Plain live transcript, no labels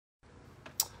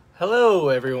Hello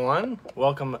everyone,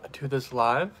 welcome to this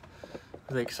live.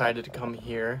 Really excited to come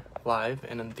here live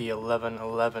in the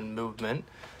 1111 movement,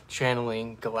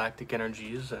 channeling galactic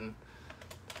energies and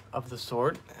of the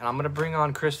sort. And I'm going to bring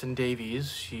on Kristen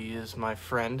Davies. She is my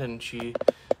friend and she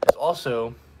is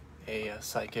also a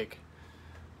psychic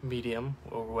medium,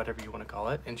 or whatever you want to call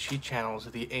it, and she channels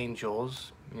the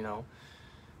angels,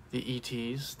 the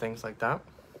ETs, things like that.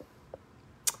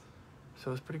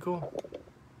 So it's pretty cool.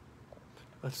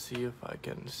 Let's see if I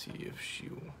can see if she...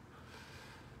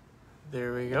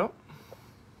 There we go.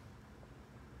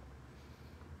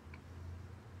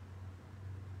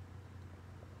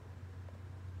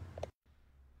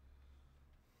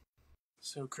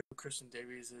 So Kristen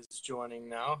Davies is joining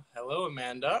now. Hello,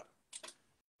 Amanda.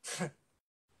 Hi.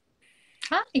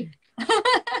 Hey.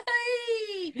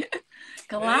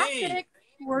 Galactic. Hey.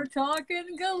 We're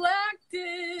talking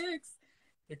galactics.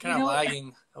 You're kind of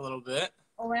lagging a little bit.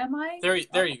 Oh, am I?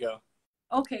 There you go.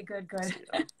 Okay, good.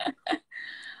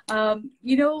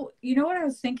 You know what I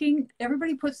was thinking?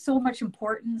 Everybody puts so much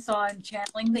importance on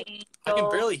channeling the angels. I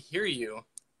can barely hear you.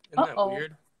 Isn't that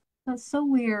weird? That's so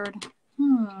weird.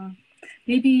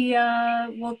 Maybe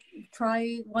we'll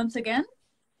try once again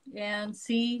and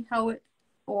see how it...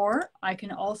 Or I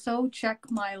can also check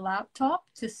my laptop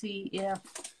to see if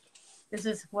this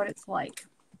is what it's like.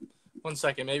 1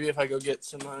 second. Maybe if I go get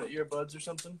some earbuds or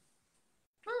something.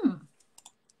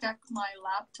 Check my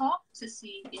laptop to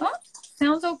see if...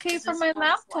 sounds okay for my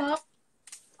laptop.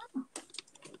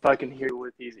 If I can hear you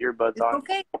with these earbuds on.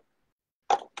 Okay.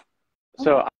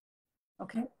 So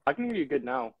okay. I can hear you good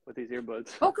now with these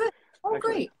earbuds. Oh, good. Oh,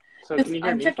 great. So can you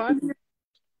hear me fine?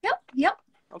 Yep.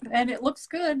 Okay. And it looks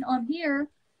good on here.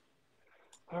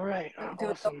 All right.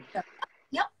 Awesome.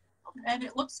 Yep. And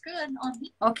it looks good on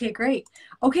here. Okay, great.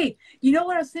 Okay. You know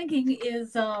what I was thinking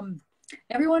is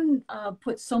everyone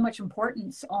puts so much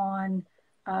importance on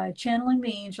channeling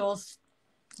the angels,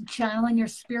 channeling your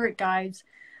spirit guides,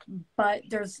 but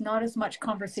there's not as much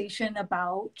conversation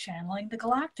about channeling the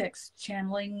galactics,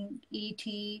 channeling ET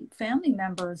family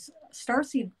members,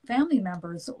 Starseed family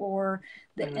members, or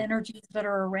the energies that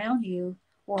are around you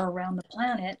or around the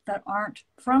planet that aren't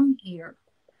from here.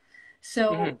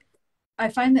 So I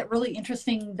find that really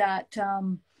interesting that,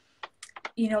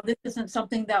 this isn't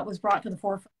something that was brought to the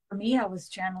forefront for me. I was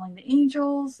channeling the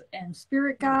angels and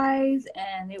spirit guides,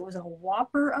 and it was a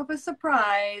whopper of a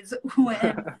surprise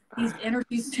when these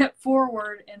energies stepped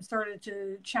forward and started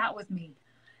to chat with me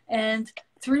and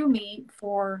through me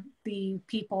for the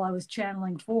people I was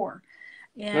channeling for.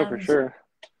 And for sure.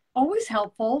 Always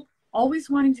helpful, always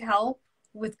wanting to help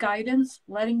with guidance,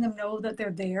 letting them know that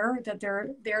they're there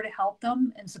to help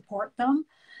them and support them.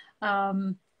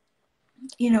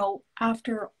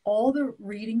 After all the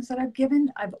readings that I've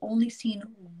given, I've only seen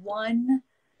one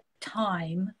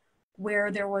time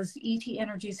where there was ET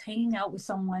energies hanging out with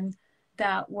someone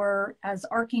that were, as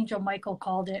Archangel Michael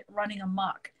called it, running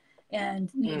amok and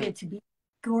needed to be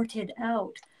escorted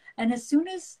out. And as soon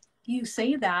as you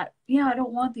say that, I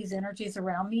don't want these energies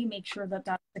around me, make sure that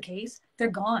that's the case, they're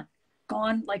gone,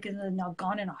 like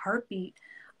gone in a heartbeat.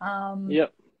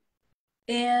 Yep.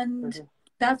 And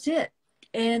that's it.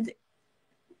 And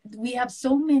we have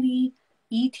so many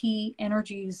ET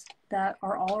energies that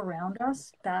are all around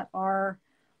us that are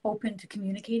open to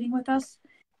communicating with us.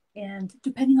 And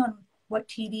depending on what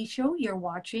TV show you're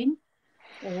watching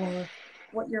or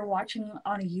what you're watching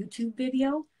on a YouTube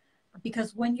video,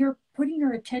 because when you're putting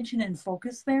your attention and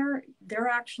focus there, they're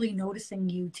actually noticing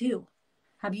you too.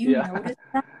 Have you noticed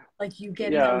that? Like you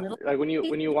get a little... like when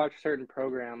you watch certain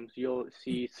programs, you'll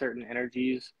see certain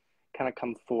energies kind of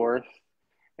come forth.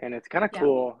 And it's kind of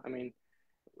cool. I mean,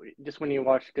 just when you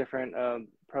watch different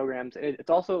programs,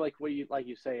 it's also like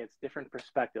you say, it's different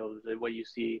perspectives of what you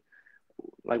see.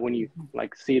 Like when you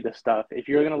see the stuff, if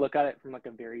you're going to look at it from like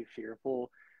a very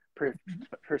fearful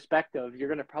perspective, you're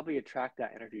going to probably attract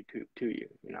that energy to you.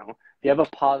 If you have a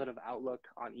positive outlook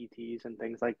on ETs and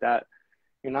things like that,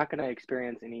 you're not going to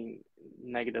experience any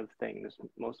negative things,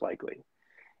 most likely.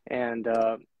 And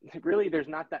really, there's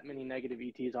not that many negative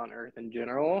ETs on Earth in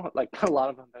general. Like a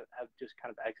lot of them have just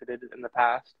kind of exited in the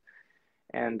past.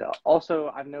 And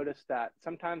also, I've noticed that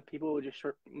sometimes people will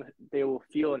they will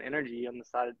feel an energy on the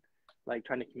side, like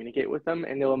trying to communicate with them,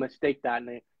 and they'll mistake that and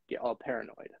they get all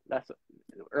paranoid. That's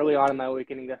early on in my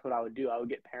awakening. That's what I would do. I would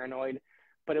get paranoid,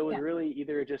 but it was really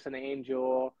either just an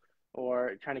angel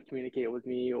or trying to communicate with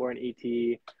me or an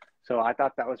ET. So I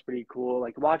thought that was pretty cool.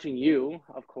 Like watching you,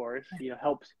 of course,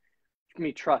 helps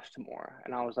me trust more.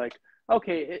 And I was like,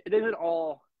 okay, it isn't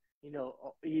all,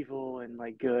 evil and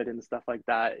like good and stuff like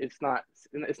that. It's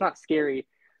not scary.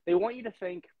 They want you to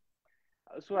think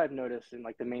that's what I've noticed in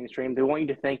like the mainstream. They want you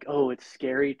to think, oh, it's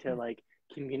scary to like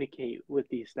communicate with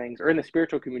these things, or in the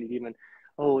spiritual community even.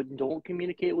 Oh, don't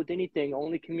communicate with anything.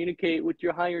 Only communicate with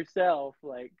your higher self.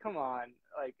 Like, come on,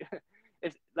 like,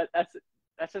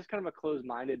 that's just kind of a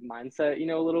closed-minded mindset, you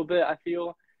know, a little bit. I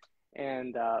feel,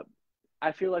 and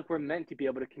I feel like we're meant to be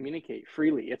able to communicate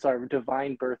freely. It's our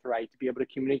divine birthright to be able to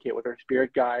communicate with our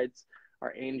spirit guides,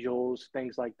 our angels,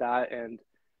 things like that, and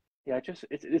yeah,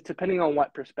 it's depending on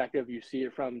what perspective you see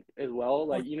it from as well.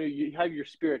 Like, you know, you have your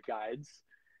spirit guides,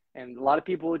 and a lot of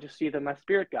people just see them as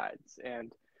spirit guides.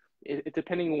 And it's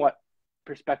depending on what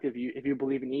perspective if you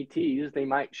believe in ETs, they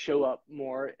might show up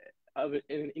more of it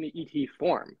in an ET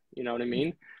form. You know what I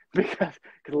mean? Because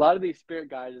a lot of these spirit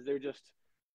guides, they're just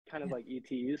kind of like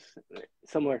ETs,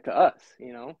 similar to us.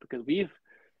 You know, because we've,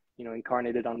 you know,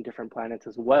 incarnated on different planets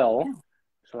as well. Yeah.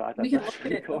 So I thought that's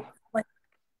pretty cool. Like,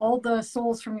 all the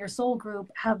souls from your soul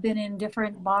group have been in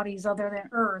different bodies other than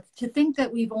Earth. To think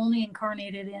that we've only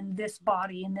incarnated in this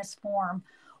body, in this form,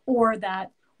 or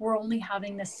that we're only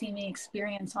having this seeming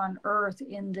experience on Earth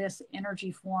in this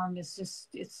energy form is just,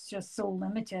 it's just so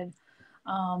limited.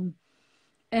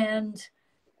 And,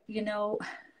 you know,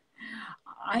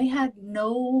 I had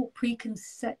no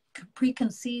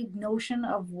preconceived notion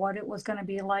of what it was going to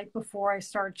be like before I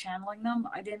started channeling them.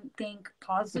 I didn't think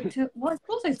positive. Well, I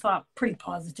suppose I thought pretty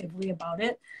positively about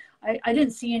it. I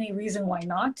didn't see any reason why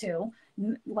not to.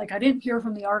 Like, I didn't hear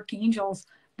from the archangels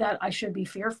that I should be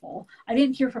fearful. I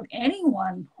didn't hear from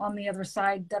anyone on the other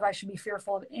side that I should be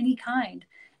fearful of any kind.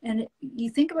 And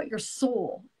you think about your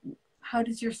soul. How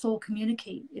does your soul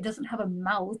communicate? It doesn't have a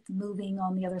mouth moving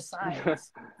on the other side.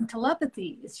 It's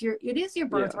telepathy. It is your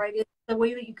birthright. It's the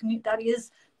way that you communicate. That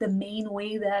is the main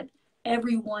way that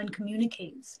everyone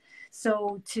communicates.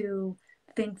 So to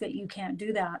think that you can't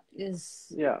do that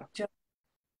is just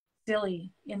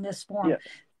silly in this form. Yeah.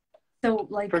 So,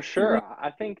 like, for sure, I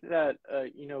think that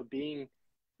you know, being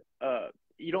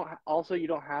you don't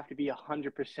have to be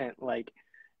 100% like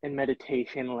in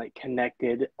meditation, like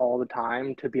connected all the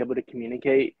time to be able to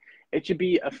communicate. It should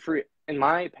be in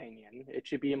my opinion, it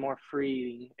should be a more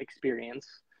freeing experience,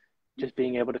 just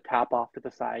being able to tap off to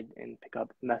the side and pick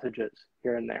up messages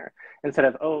here and there, instead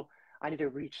of, oh, I need to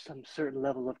reach some certain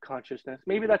level of consciousness.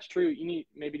 Maybe that's true. You need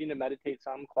to meditate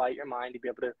some, quiet your mind to be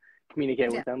able to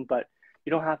communicate with them, but you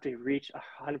don't have to reach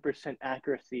 100%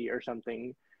 accuracy or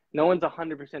something. No one's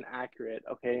 100% accurate,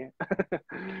 okay?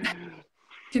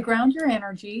 To ground your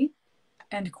energy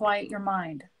and quiet your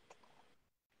mind.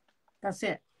 That's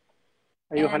it.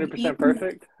 Are you 100%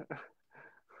 perfect?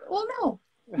 Well,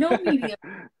 no medium.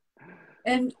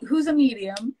 And who's a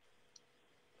medium?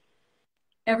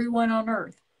 Everyone on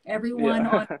Earth. Everyone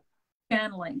on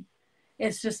channeling.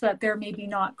 It's just that they're maybe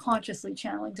not consciously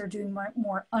channeling. They're doing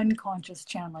more unconscious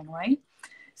channeling, right?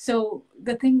 So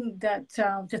the thing that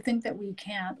to think that we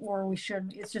can't or we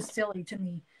shouldn't, it's just silly to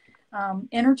me.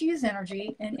 Energy is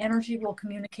energy, and energy will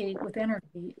communicate with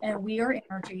energy, and we are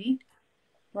energy,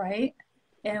 right?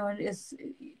 And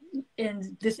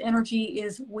this energy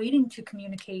is waiting to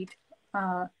communicate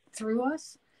through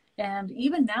us. And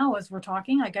even now, as we're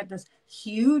talking, I get this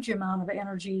huge amount of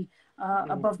energy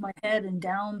above my head and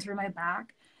down through my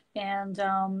back, and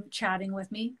chatting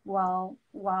with me while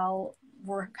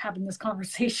we're having this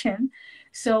conversation.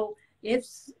 So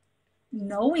it's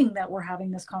knowing that we're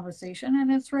having this conversation,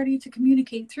 and it's ready to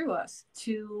communicate through us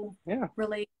to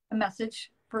relay a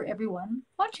message for everyone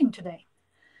watching today.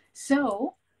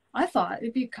 So I thought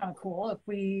it'd be kind of cool if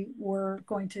we were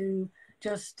going to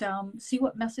just see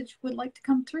what message would like to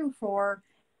come through for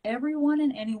everyone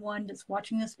and anyone that's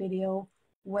watching this video,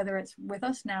 whether it's with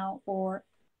us now or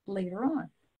later on,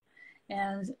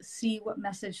 and see what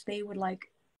message they would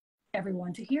like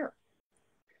everyone to hear.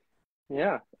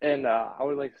 Yeah, and I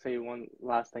would like to say one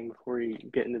last thing before we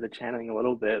get into the channeling a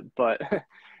little bit, but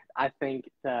I think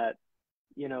that,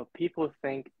 you know, people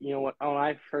think, you know, when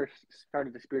I first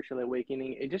started the spiritual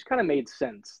awakening, it just kind of made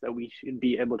sense that we should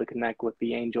be able to connect with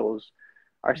the angels,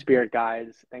 our spirit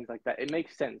guides, things like that. It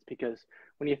makes sense because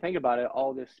when you think about it,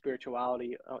 all this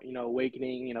spirituality, you know,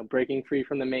 awakening, you know, breaking free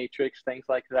from the matrix, things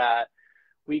like that,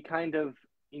 we kind of,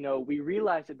 you know, we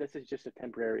realize that this is just a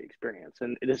temporary experience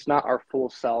and it is not our full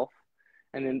self.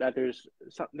 And then that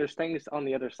there's things on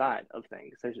the other side of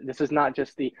things. This is not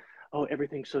just the, oh,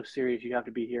 everything's so serious, you have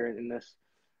to be here in this,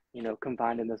 you know,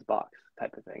 confined in this box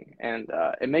type of thing. And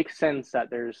it makes sense that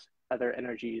there's other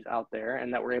energies out there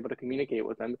and that we're able to communicate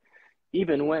with them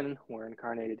even when we're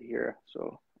incarnated here.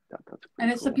 So that's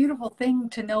and it's cool. A beautiful thing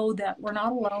to know that we're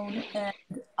not alone, and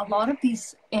a lot of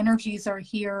these energies are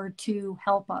here to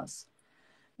help us,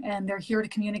 and they're here to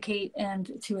communicate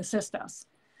and to assist us.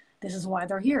 This is why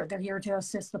they're here. They're here to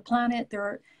assist the planet.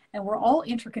 And we're all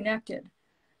interconnected.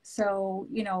 So,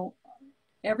 you know,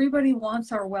 everybody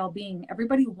wants our well-being.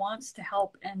 Everybody wants to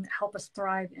help and help us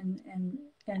thrive and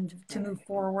to move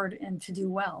forward and to do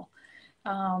well.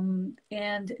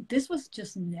 And this was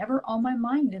just never on my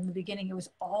mind in the beginning. It was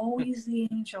always the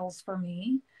angels for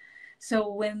me.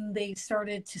 So when they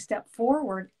started to step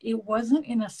forward, it wasn't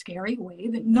in a scary way.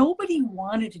 That nobody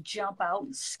wanted to jump out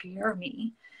and scare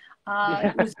me.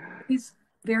 It was always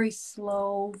very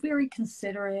slow, very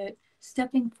considerate,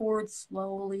 stepping forward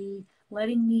slowly,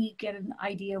 letting me get an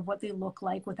idea of what they look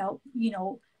like without, you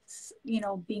know,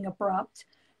 being abrupt.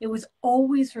 It was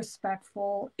always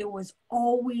respectful. It was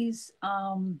always,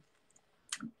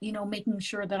 you know, making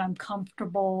sure that I'm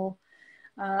comfortable.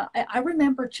 I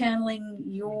remember channeling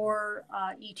your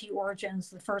ET origins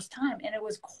the first time, and it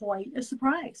was quite a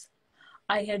surprise.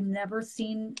 I had never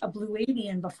seen a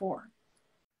pleiadian before,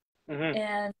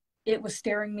 and it was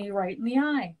staring me right in the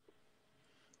eye,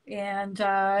 and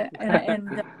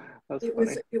it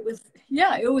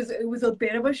was a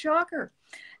bit of a shocker.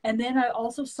 And then I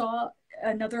also saw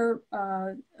another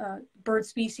bird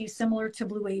species similar to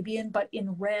pleiadian, but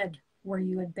in red, where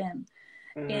you had been,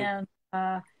 and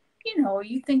you know,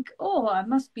 you think, oh, I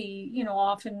must be, you know,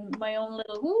 off in my own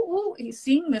little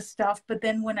seeing this stuff. But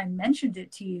then when I mentioned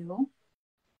it to you,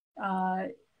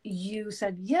 you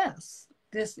said, yes,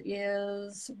 this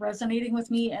is resonating with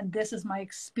me. And this is my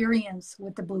experience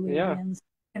with the pleiadians,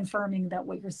 confirming that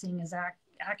what you're seeing is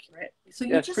accurate. So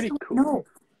you just don't know.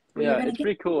 Yeah, it's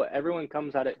pretty cool. Everyone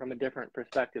comes at it from a different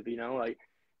perspective, you know, like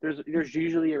there's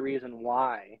usually a reason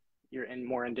why you're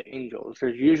more into angels.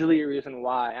 There's usually a reason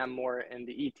why I'm more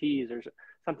into ETs or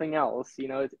something else. You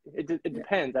know, it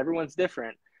depends. Everyone's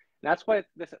different. And that's why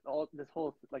this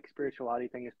whole like spirituality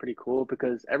thing is pretty cool,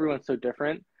 because everyone's so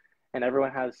different and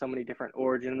everyone has so many different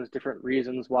origins, different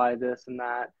reasons why this and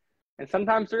that. And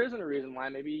sometimes there isn't a reason why.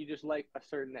 Maybe you just like a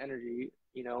certain energy,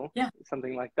 you know,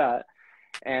 something like that.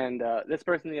 And this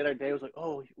person the other day was like,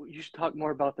 oh, you should talk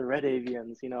more about the red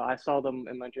avians. You know, I saw them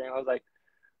in my dream. I was like,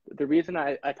 the reason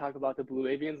I talk about the blue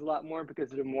avians a lot more,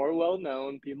 because they're more well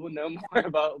known. People know more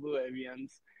about blue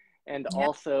avians, and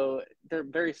also they're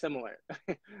very similar,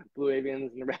 blue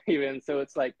avians and red avians. So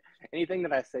it's like anything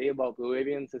that I say about blue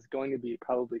avians is going to be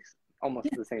probably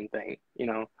almost the same thing, you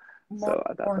know. So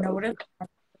I thought that was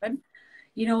good.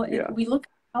 You know, we look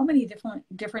at how many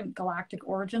different galactic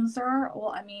origins there are.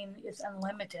 Well, I mean, it's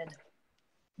unlimited.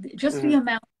 Just the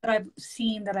amount that I've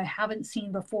seen that I haven't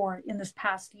seen before in this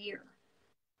past year.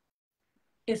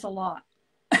 It's a lot.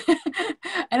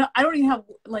 And I don't even have,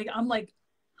 like, I'm like,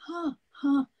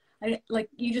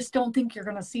 you just don't think you're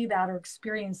going to see that or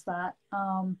experience that.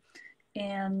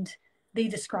 And they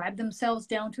describe themselves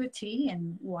down to a T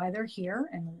and why they're here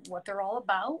and what they're all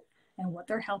about and what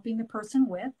they're helping the person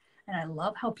with. And I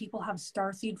love how people have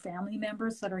starseed family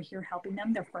members that are here helping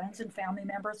them, their friends and family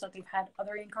members that they've had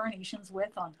other incarnations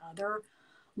with on other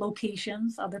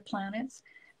locations, other planets,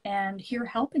 and here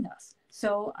helping us.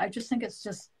 So I just think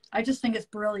it's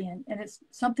brilliant. And it's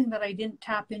something that I didn't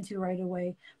tap into right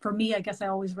away. For me, I guess I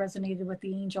always resonated with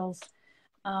the angels.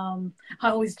 I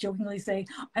always jokingly say,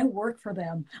 I work for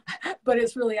them, but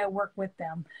it's really, I work with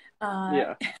them.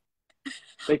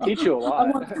 They teach you a lot.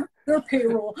 I'm on their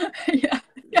payroll.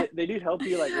 They do help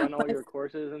you like run all your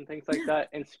courses and things like that.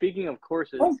 And speaking of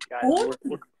courses, guys,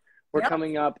 we're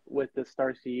coming up with the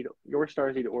your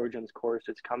Starseed Origins course.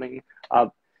 It's coming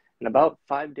up in about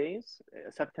 5 days,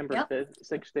 September 5th,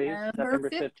 6 days, September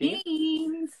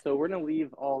 15th. So we're going to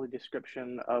leave all the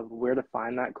description of where to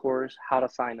find that course, how to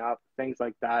sign up, things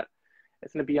like that.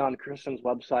 It's going to be on Kristen's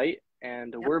website,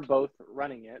 and we're both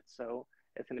running it. So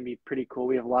it's going to be pretty cool.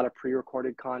 We have a lot of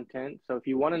pre-recorded content. So if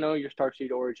you want to know your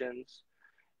Starseed Origins,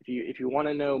 if you want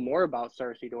to know more about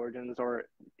Starseed Origins, or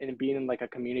being in like a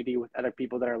community with other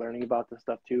people that are learning about this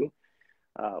stuff too,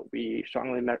 we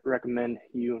strongly recommend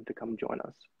you to come join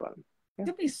us. But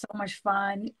it'll be so much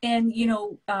fun. And, you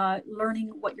know,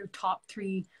 learning what your top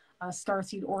 3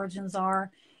 Starseed origins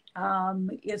are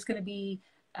is going to be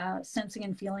sensing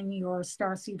and feeling your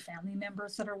Starseed family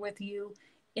members that are with you,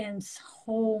 and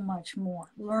so much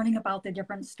more. Learning about the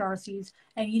different Starseeds,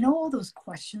 and you know, all those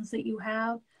questions that you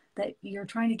have that you're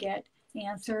trying to get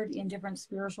answered in different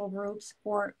spiritual groups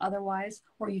or otherwise,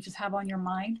 or you just have on your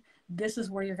mind. This is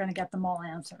where you're going to get them all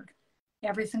answered.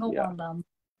 Every single one of them,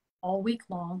 all week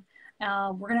long.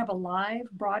 We're going to have a live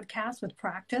broadcast with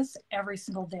practice every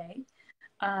single day,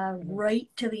 right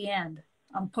to the end.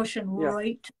 I'm pushing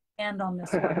right to the end on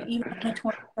this one, even on the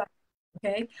 22nd.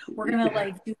 Okay, we're going to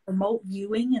like do remote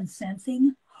viewing and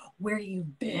sensing where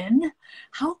you've been.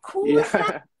 How cool is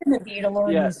that going to be to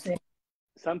learn this thing?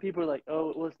 some people are like,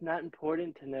 oh, well, it's not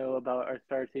important to know about our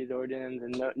starseed origins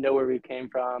and know where we came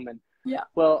from. And Yeah.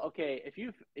 well, okay, if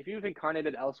you've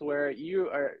incarnated elsewhere, you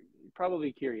are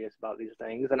probably curious about these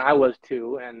things, and I was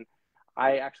too. And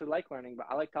I actually like learning, but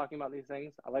I like talking about these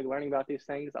things. I like learning about these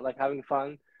things. I like having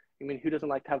fun. I mean, who doesn't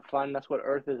like to have fun? That's what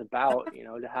Earth is about,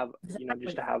 to have,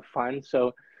 just to have fun.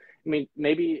 So, I mean,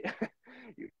 maybe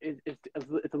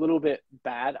it's a little bit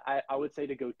bad, I would say,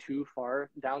 to go too far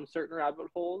down certain rabbit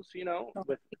holes,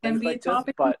 with It can things be a like this.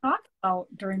 topic we But talk about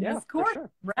during yeah, this for course. sure.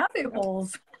 Rabbit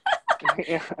holes.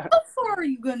 Yeah. How far are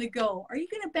you going to go? Are you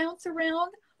going to bounce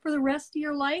around for the rest of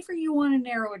your life, or you want to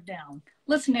narrow it down?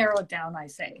 Let's narrow it down, I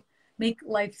say. Make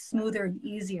life smoother and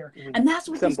easier. Mm-hmm. And that's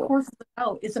what Simple. this course is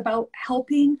about. It's about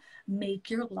helping make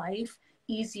your life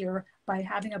easier by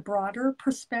having a broader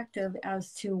perspective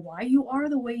as to why you are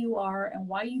the way you are and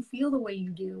why you feel the way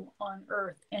you do on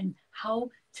Earth, and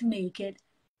how to make it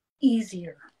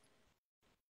easier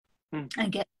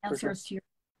and get answers to your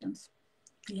questions.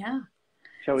 Yeah.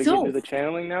 Shall we get into the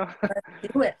channeling now?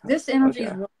 Let's do it. This energy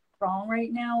Okay. is really strong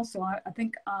right now, so I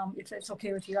think if it's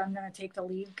okay with you, I'm going to take the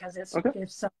lead, because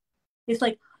it's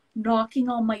like knocking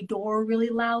on my door really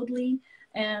loudly,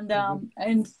 and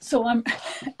and so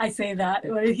I say that,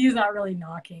 but he's not really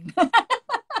knocking.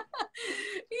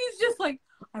 He's just like,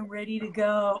 I'm ready to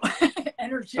go.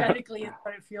 Energetically is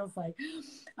what it feels like.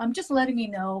 Just letting me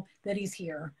know that he's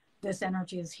here. This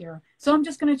energy is here. So I'm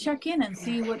just going to check in and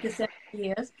see what this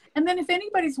energy is. And then if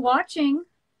anybody's watching,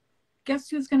 guess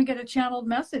who's going to get a channeled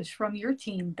message from your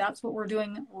team? That's what we're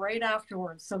doing right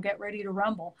afterwards. So get ready to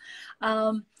rumble.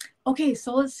 Okay,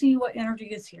 so let's see what energy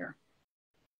is here.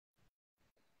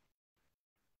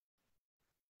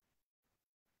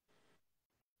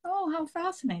 Oh, how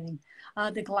fascinating.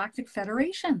 The Galactic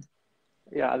Federation.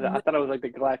 Yeah, I thought it was like the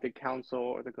Galactic Council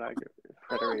or the Galactic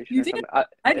Federation You or did?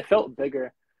 something. It felt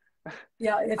bigger.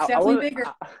 Yeah, it's definitely bigger.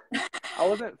 I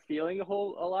wasn't feeling a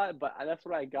lot, but that's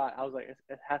what I got. I was like,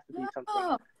 it has to be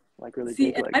something like really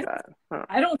big like that. Huh.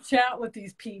 I don't chat with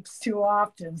these peeps too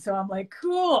often, so I'm like,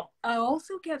 cool. I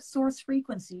also get source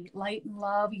frequency, light and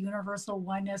love, universal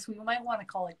oneness. We might want to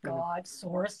call it God,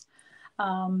 source,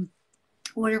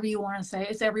 whatever you want to say.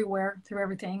 It's everywhere, through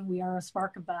everything. We are a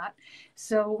spark of that.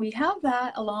 So we have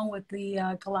that along with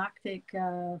the Galactic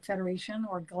Federation,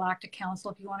 or Galactic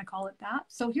Council, if you want to call it that.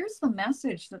 So here's the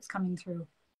message that's coming through.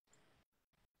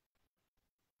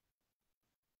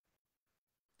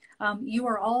 You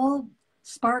are all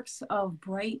sparks of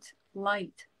bright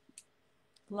light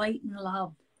and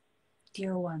love,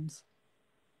 dear ones.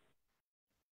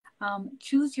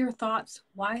 Choose your thoughts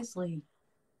wisely.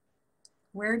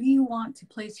 Where do you want to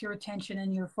place your attention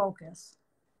and your focus?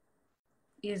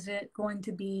 Is it going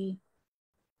to be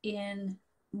in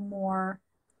more,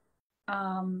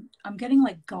 I'm getting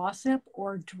like gossip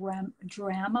or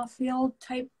drama filled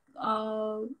type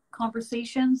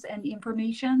conversations and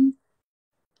information,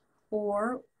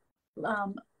 or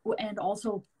and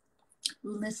also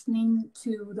listening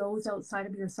to those outside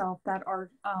of yourself that are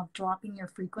dropping your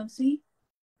frequency?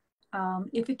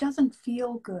 If it doesn't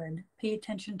feel good, pay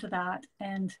attention to that,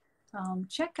 and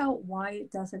check out why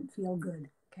it doesn't feel good.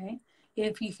 Okay.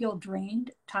 If you feel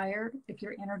drained, tired, if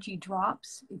your energy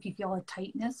drops, if you feel a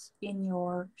tightness in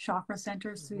your chakra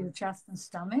centers through your chest and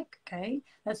stomach, okay,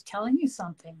 that's telling you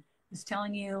something. It's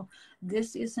telling you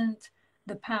this isn't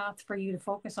the path for you to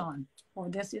focus on, or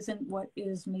this isn't what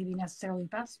is maybe necessarily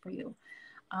best for you.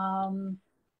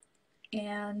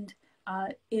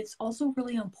 It's also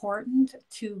really important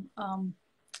to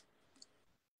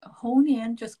hone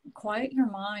in, just quiet your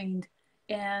mind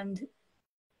and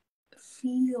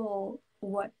feel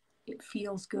what it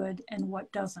feels good and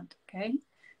what doesn't, okay?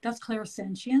 That's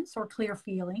clairsentience, or clear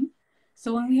feeling.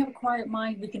 So when we have a quiet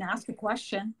mind, we can ask a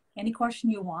question, any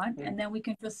question you want, and then we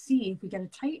can just see if we get a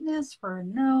tightness for a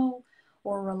no,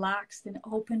 or relaxed and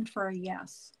open for a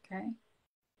yes, okay?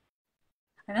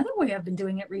 Another way I've been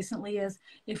doing it recently is,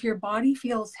 if your body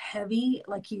feels heavy,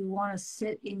 like you want to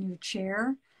sit in your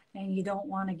chair and you don't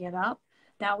want to get up,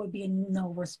 that would be a no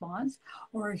response.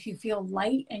 Or if you feel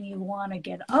light and you want to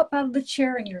get up out of the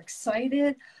chair and you're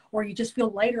excited, or you just feel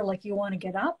lighter, like you want to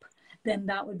get up, then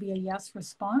that would be a yes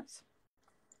response.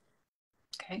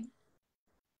 Okay.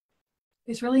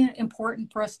 It's really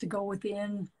important for us to go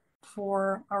within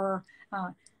for our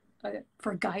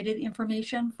for guided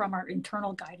information from our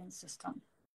internal guidance system,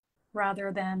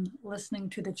 rather than listening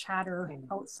to the chatter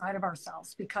outside of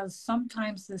ourselves, because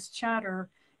sometimes this chatter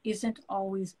isn't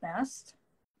always best.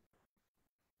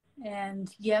 And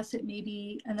yes, it may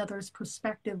be another's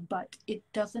perspective, but it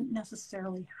doesn't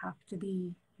necessarily have to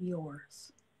be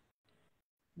yours.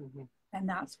 And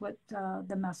that's what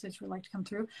the message would like to come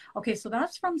through. Okay, so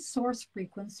that's from source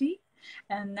frequency.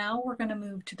 And now we're going to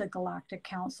move to the Galactic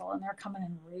Council. And they're coming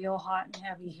in real hot and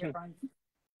heavy here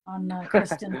on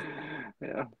Kristen.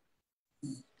 Yeah.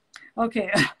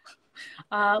 Okay.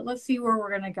 Let's see where we're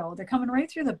going to go. They're coming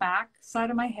right through the back side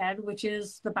of my head, which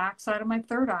is the back side of my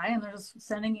third eye. And they're just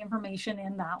sending information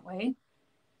in that way.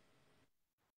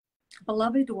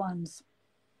 Beloved ones,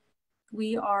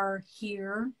 we are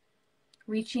here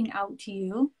reaching out to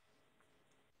you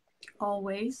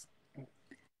always,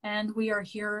 and we are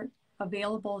here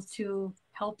available to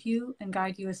help you and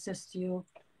guide you, assist you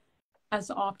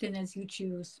as often as you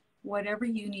choose, whatever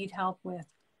you need help with.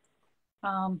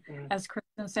 As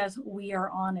Kristen says, we are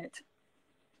on it.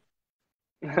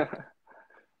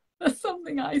 That's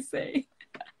something I say.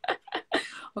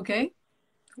 Okay,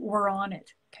 we're on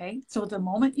it. Okay, so the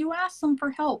moment you ask them for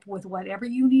help with whatever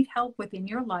you need help with in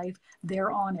your life,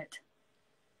 they're on it.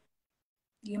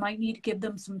 You might need to give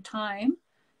them some time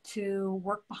to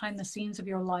work behind the scenes of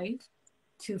your life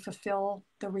to fulfill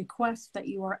the requests that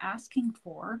you are asking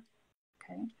for.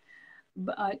 Okay,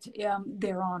 but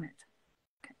they're on it.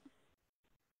 Okay.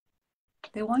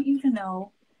 They want you to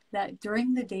know that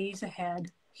during the days ahead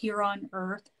here on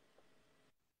Earth,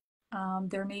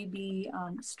 there may be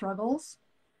struggles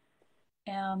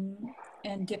and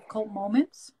difficult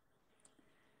moments,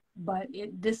 but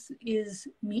this is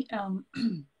me.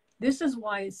 This is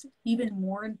why it's even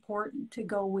more important to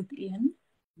go within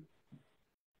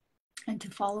and to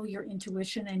follow your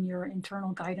intuition and your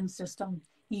internal guidance system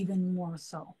even more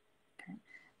so. Okay,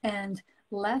 and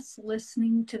less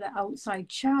listening to the outside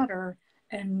chatter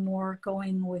and more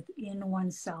going within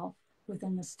oneself,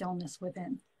 within the stillness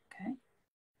within. Okay,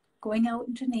 going out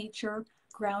into nature,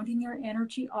 grounding your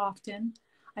energy often.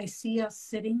 I see us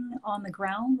sitting on the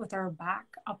ground with our back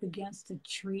up against a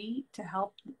tree to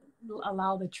help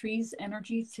allow the tree's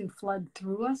energy to flood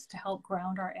through us to help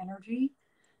ground our energy.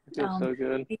 It feels so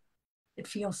good. It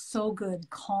feels so good,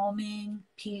 calming,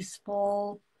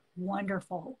 peaceful,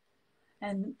 wonderful.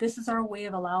 And this is our way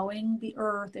of allowing the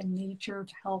earth and nature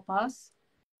to help us.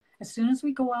 As soon as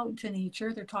we go out into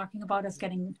nature, they're talking about us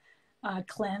getting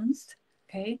cleansed.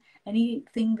 Okay,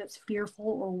 anything that's fearful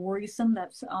or worrisome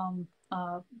that's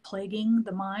plaguing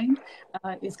the mind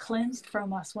is cleansed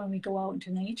from us when we go out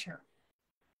into nature,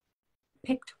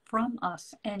 picked from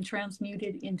us and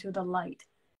transmuted into the light.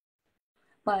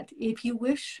 But if you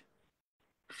wish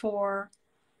for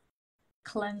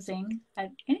cleansing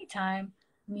at any time,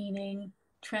 meaning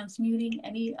transmuting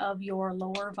any of your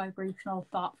lower vibrational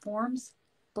thought forms,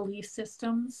 belief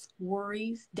systems,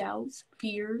 worries, doubts,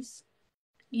 fears,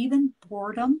 even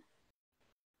boredom,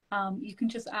 you can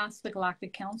just ask the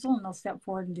Galactic Council and they'll step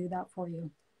forward and do that for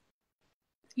you.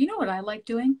 You know what I like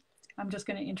doing? I'm just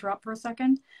going to interrupt for a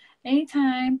second.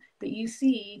 Anytime that you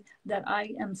see that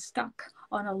I am stuck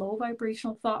on a low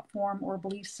vibrational thought form or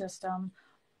belief system,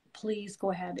 please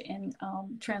go ahead and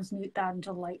transmute that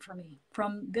into light for me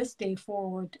from this day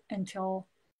forward until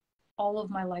all of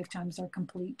my lifetimes are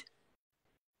complete.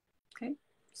 Okay,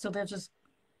 so there'll just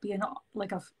be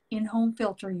like a in-home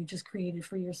filter you just created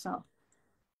for yourself.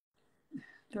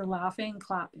 They're laughing,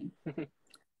 clapping.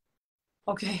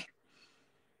 Okay.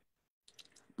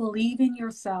 Believe in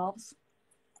yourselves.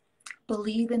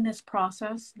 Believe in this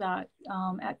process that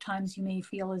at times you may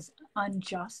feel is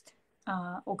unjust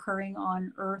occurring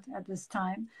on Earth at this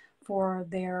time, for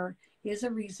there is a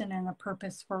reason and a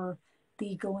purpose for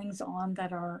the goings on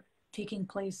that are taking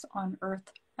place on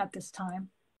Earth at this time.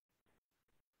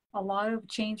 A lot of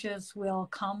changes will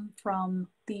come from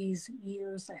these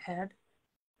years ahead,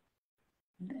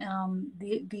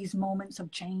 these moments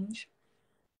of change.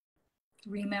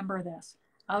 Remember this,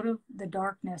 out of the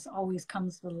darkness always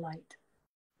comes the light.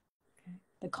 Okay?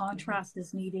 The contrast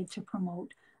is needed to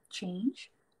promote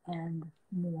change and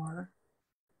more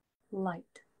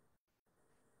light.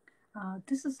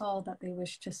 This is all that they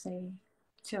wish to say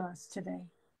to us today.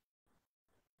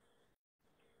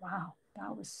 Wow,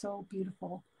 that was so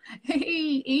beautiful.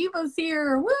 Hey, Eva's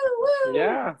here. Woo, woo.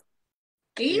 Yeah.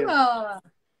 Eva,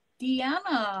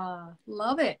 Deanna,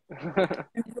 love it. A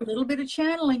little bit of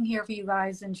channeling here for you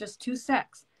guys in just 2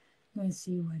 secs. I'm going to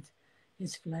see what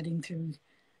is flooding through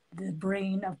the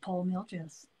brain of Paul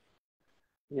Milches.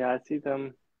 Yeah, I see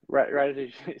them right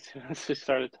as soon as she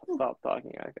started to stop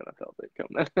talking. I kind of felt it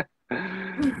coming.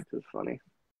 It's just funny.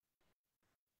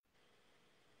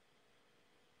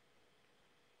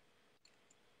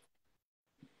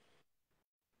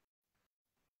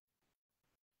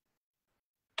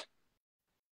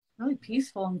 Really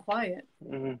peaceful and quiet.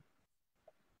 Mm-hmm.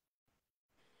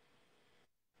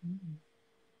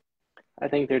 I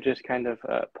think they're just kind of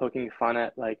poking fun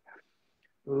at like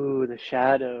Ooh, the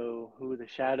shadow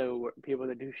work, people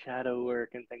that do shadow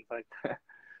work and things like that.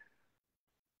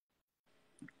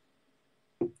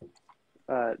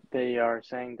 They are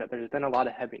saying that there's been a lot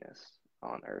of heaviness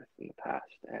on Earth in the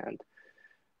past, and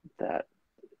that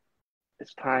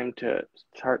it's time to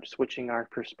start switching our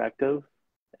perspective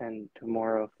and to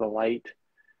more of the light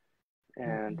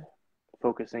and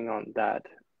focusing on that.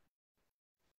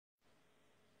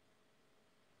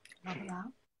 Love that.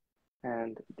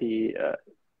 And the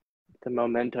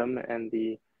momentum and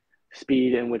the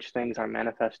speed in which things are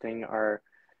manifesting are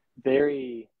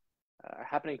very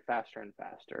happening faster and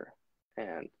faster.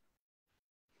 And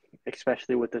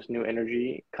especially with this new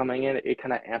energy coming in, it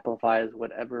kind of amplifies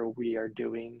whatever we are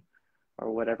doing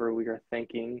or whatever we are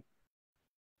thinking.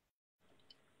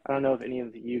 I don't know if any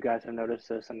of you guys have noticed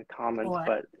this in the comments,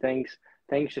 but things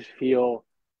just feel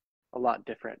a lot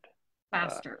different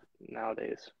faster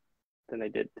nowadays than they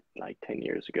did like 10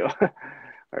 years ago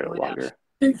or longer.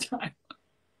 Big time.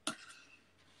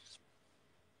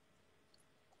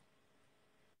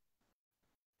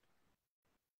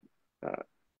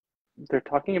 They're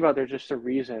talking about there's just a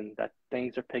reason that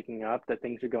things are picking up, that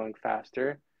things are going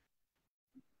faster,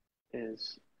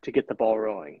 is to get the ball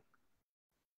rolling.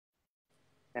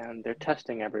 And they're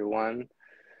testing everyone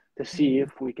to see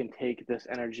if we can take this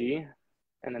energy,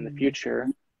 and in the future,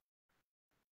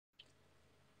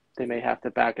 they may have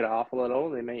to back it off a little.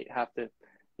 They may have to,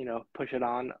 push it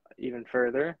on even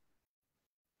further.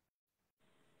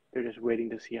 They're just waiting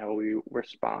to see how we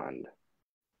respond.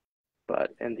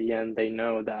 But in the end, they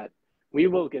know that we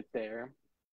will get there,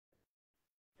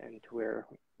 and to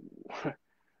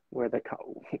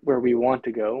where we want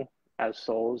to go as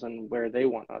souls and where they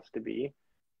want us to be.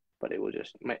 But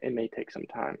it may take some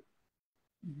time.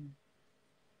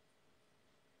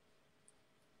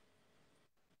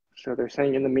 So they're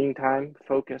saying in the meantime,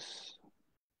 focus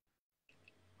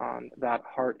on that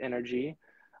heart energy,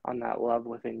 on that love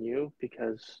within you,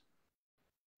 because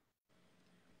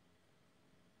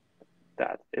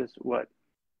that is what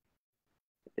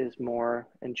is more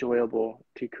enjoyable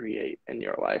to create in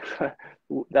your life.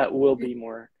 That will be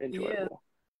more enjoyable.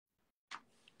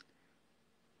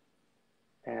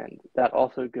 Yeah. And that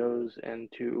also goes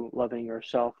into loving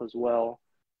yourself as well.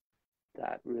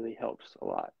 That really helps a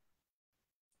lot.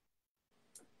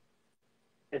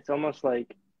 It's almost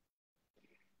like,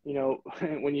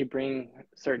 when you bring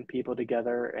certain people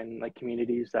together and like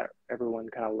communities that everyone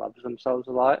kind of loves themselves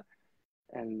a lot,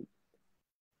 and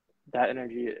that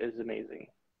energy is amazing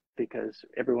because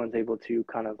everyone's able to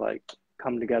kind of like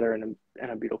come together in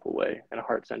a beautiful way, in a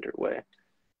heart-centered way.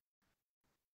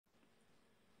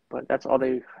 But that's all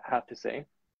they have to say.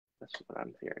 That's what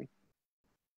I'm hearing.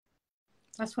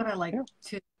 That's what I like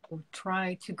to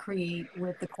try to create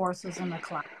with the courses and the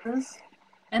classes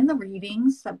and the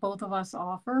readings that both of us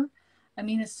offer. I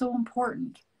mean, it's so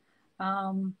important.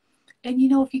 And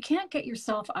if you can't get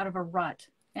yourself out of a rut,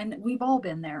 and we've all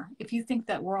been there, if you think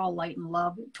that we're all light and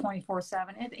love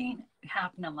 24/7, it ain't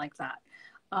happening like that.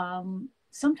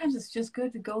 Sometimes it's just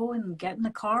good to go and get in the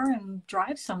car and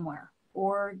drive somewhere,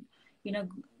 or,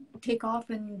 take off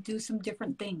and do some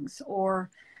different things, or,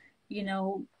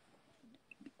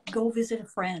 go visit a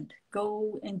friend,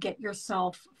 go and get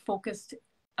yourself focused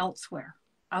elsewhere,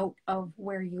 out of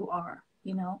where you are.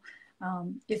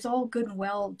 It's all good and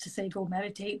well to say go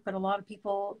meditate, but a lot of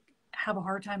people have a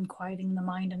hard time quieting the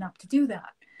mind enough to do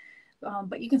that.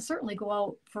 But you can certainly go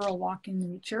out for a walk in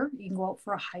nature. You can go out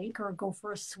for a hike, or go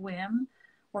for a swim,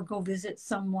 or go visit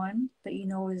someone that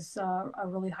is a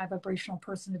really high vibrational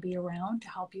person to be around to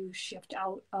help you shift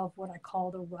out of what I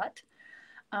call the rut.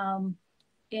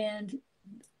 And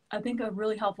I think a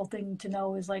really helpful thing to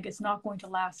know is like, it's not going to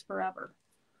last forever.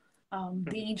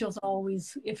 The angels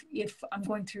always, if I'm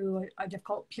going through a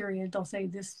difficult period, they'll say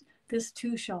this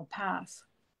too shall pass.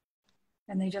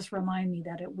 And they just remind me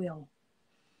that it will.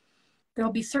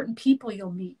 There'll be certain people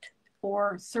you'll meet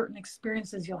or certain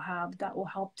experiences you'll have that will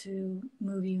help to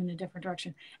move you in a different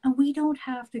direction. And we don't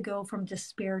have to go from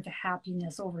despair to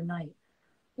happiness overnight.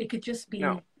 It could just be,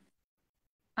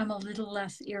 I'm a little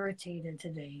less irritated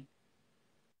today.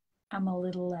 I'm a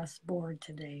little less bored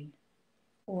today,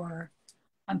 or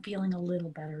I'm feeling a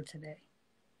little better today.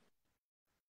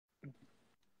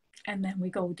 And then we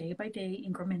go day by day,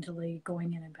 incrementally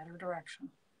going in a better direction.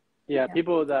 Yeah,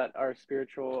 people that are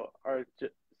spiritual are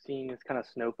just seen as kind of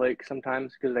snowflakes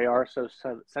sometimes because they are so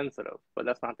sensitive, but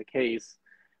that's not the case.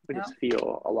 We just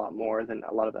feel a lot more than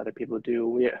a lot of other people do.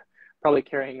 We're probably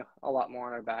carrying a lot more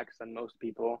on our backs than most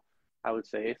people, I would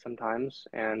say, sometimes.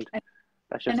 And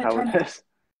that's just how it is.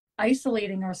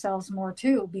 isolating ourselves more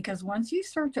too, because once you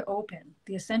start to open,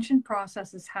 the ascension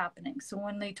process is happening. So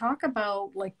when they talk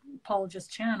about, like Paul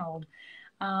just channeled,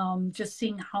 just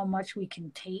seeing how much we can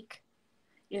take,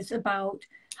 is about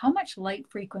how much light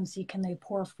frequency can they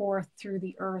pour forth through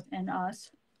the earth and us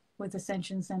with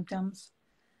ascension symptoms,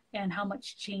 and how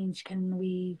much change can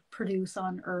we produce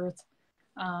on earth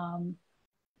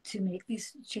to make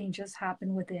these changes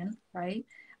happen within, right?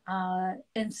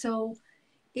 And so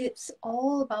it's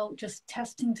all about just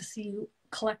testing to see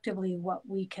collectively what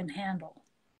we can handle.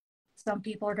 Some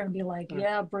people are going to be like,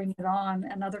 yeah, bring it on.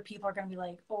 And other people are going to be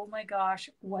like, oh my gosh,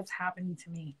 what's happening to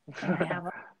me? And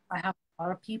I have a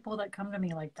lot of people that come to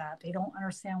me like that. They don't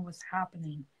understand what's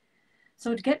happening.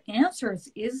 So to get answers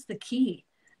is the key.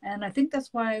 And I think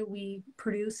that's why we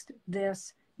produced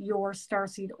this Your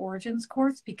Starseed Origins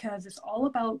course, because it's all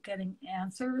about getting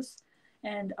answers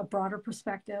and a broader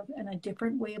perspective and a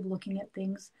different way of looking at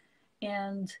things,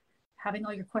 and having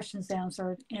all your questions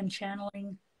answered, and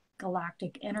channeling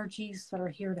galactic energies that are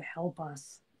here to help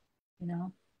us, you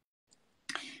know.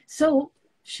 So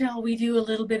shall we do a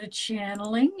little bit of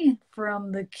channeling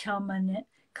from the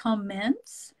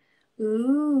comments?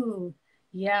 Ooh,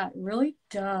 yeah, it really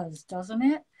does, doesn't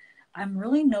it? I'm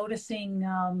really noticing,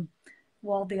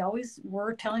 well, they always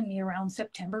were telling me around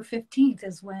September 15th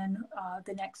is when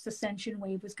the next ascension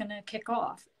wave was going to kick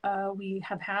off. We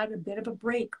have had a bit of a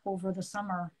break over the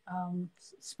summer,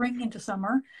 spring into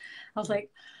summer. I was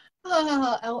like,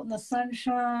 out in the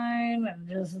sunshine and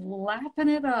just lapping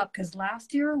it up, because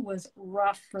last year was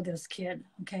rough for this kid.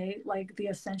 Okay, like the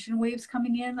ascension waves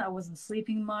coming in, I wasn't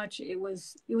sleeping much. It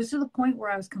was to the point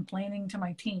where I was complaining to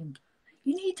my team,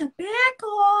 you need to back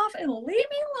off and leave me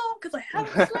alone because I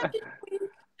haven't slept in a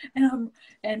week.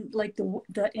 And like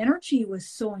the energy was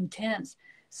so intense.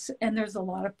 And there's a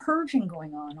lot of purging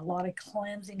going on, a lot of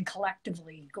cleansing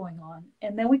collectively going on.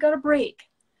 And then we got a break,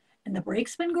 and the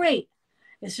break's been great.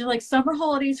 It's just like summer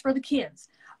holidays for the kids,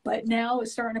 but now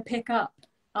it's starting to pick up,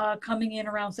 coming in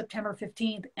around September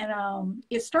 15th. And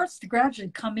it starts to gradually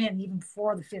come in even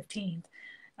before the 15th.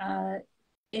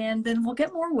 And then we'll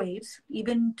get more waves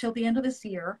even till the end of this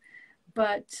year.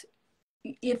 But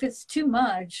if it's too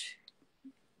much,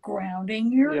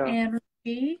 grounding your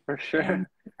energy, for sure, and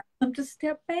them to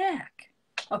step back.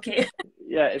 Okay.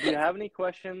 Yeah, if you have any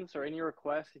questions or any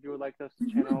requests, if you would like us to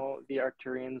channel the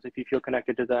Arcturians, if you feel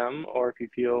connected to them, or if you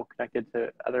feel connected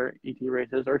to other ET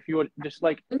races, or if you would just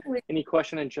like any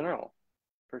question in general,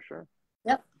 for sure.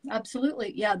 Yep,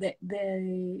 absolutely. Yeah,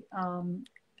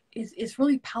 it's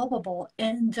really palpable.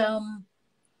 And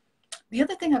the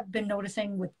other thing I've been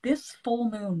noticing with this full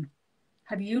moon,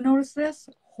 have you noticed this?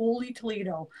 Holy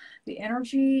Toledo, the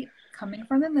energy coming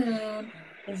from the moon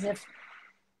is if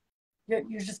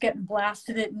you're just getting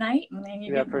blasted at night, and then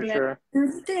you get blasted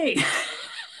through the day.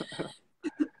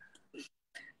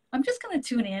 I'm just going to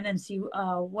tune in and see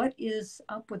what is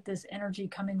up with this energy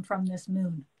coming from this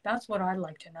moon. That's what I'd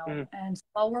like to know. And so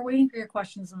while we're waiting for your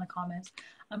questions in the comments,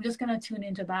 I'm just going to tune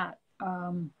into that.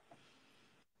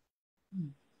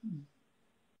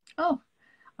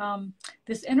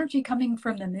 This energy coming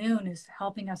from the moon is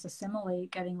helping us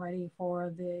assimilate, getting ready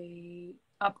for the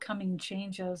upcoming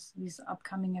changes, these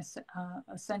upcoming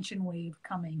ascension wave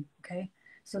coming. Okay,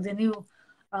 so the new,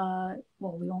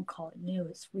 well, we won't call it new,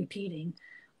 it's repeating.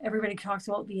 Everybody talks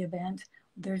about the event.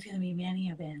 There's going to be many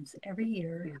events every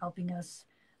year helping us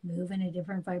move in a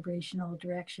different vibrational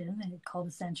direction, and it's called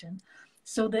ascension.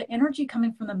 So the energy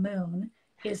coming from the moon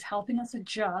is helping us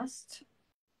adjust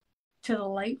to the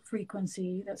light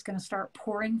frequency that's going to start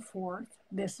pouring forth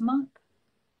this month,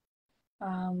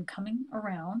 coming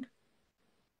around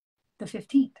the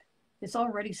 15th. It's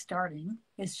already starting.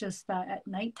 It's just that at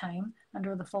nighttime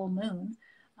under the full moon,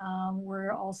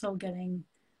 we're also getting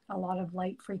a lot of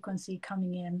light frequency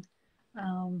coming in,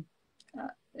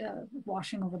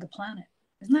 washing over the planet.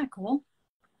 Isn't that cool?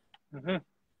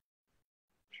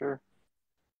 Sure.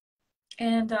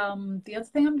 And the other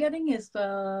thing I'm getting is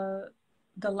the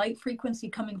light frequency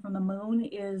coming from the moon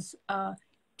is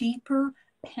deeper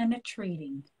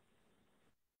penetrating.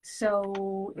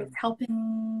 So it's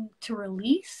helping to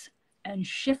release and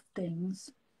shift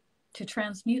things, to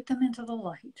transmute them into the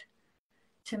light,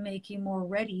 to make you more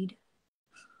readied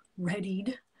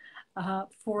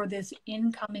for this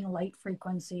incoming light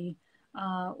frequency,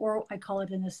 or I call it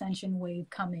an ascension wave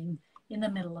coming in the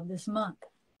middle of this month.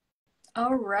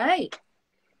 All right.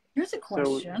 Here's a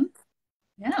question.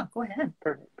 Yeah, go ahead.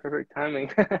 Perfect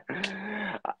timing.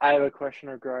 I have a question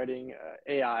regarding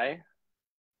AI,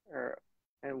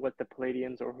 and what the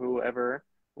Pleiadians or whoever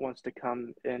wants to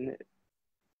come in.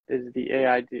 Is the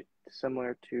AI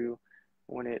similar to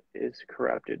when it is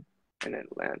corrupted? in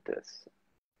Atlantis.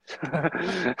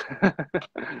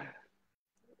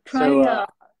 Try,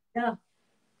 yeah.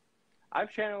 I've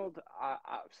channeled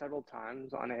several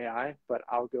times on AI, but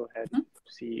I'll go ahead and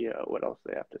see what else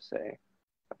they have to say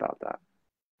about that.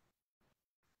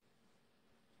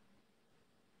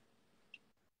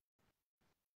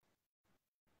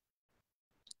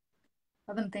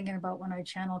 I've been thinking about when I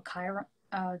channel Cryon.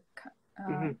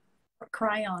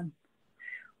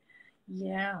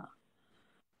 Yeah.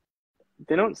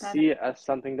 They don't see it as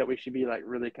something that we should be like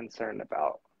really concerned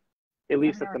about, at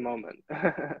least at the moment.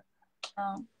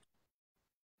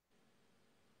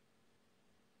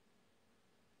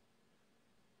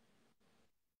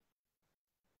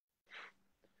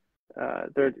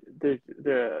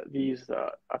 These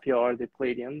I feel are the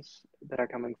pleiadians that are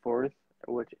coming forth,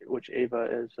 which Ava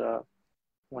is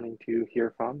wanting to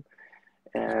hear from,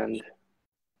 and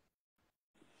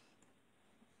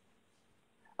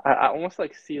I almost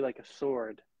like see like a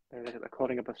sword. They're like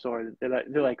holding up a sword.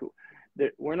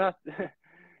 We're not.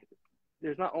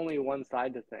 There's not only one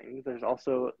side to things. There's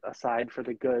also a side for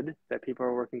the good, that people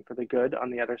are working for the good on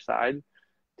the other side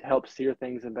to help steer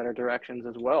things in better directions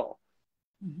as well.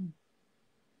 Mm-hmm.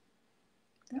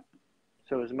 Yep.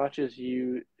 So as much as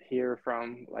you hear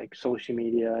from like social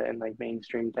media and like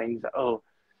mainstream things,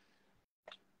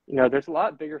 there's a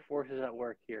lot bigger forces at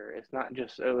work here. It's not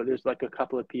just, there's like a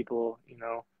couple of people,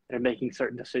 that are making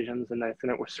certain decisions and that's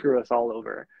going to screw us all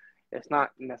over. It's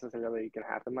not necessarily going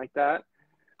to happen like that.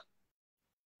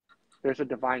 There's a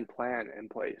divine plan in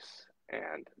place,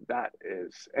 and that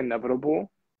is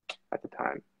inevitable at the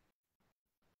time.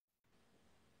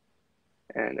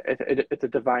 And it's a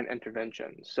divine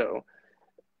intervention. So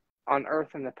on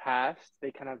Earth in the past,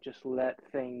 they kind of just let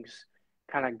things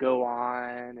kind of go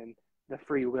on, and the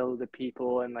free will of the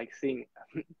people, and like seeing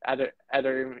other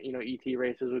ET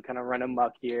races would kind of run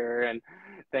amok here and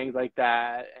things like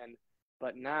that.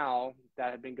 But now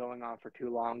that had been going on for too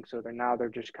long, so they're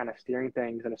just kind of steering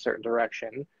things in a certain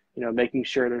direction, making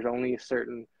sure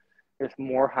there's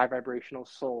more high vibrational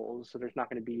souls, so there's not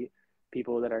going to be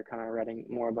people that are kind of running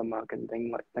more of amok and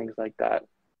things like that.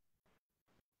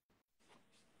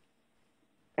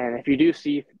 And if you do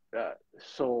see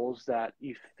souls that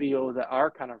you feel that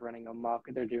are kind of running amok,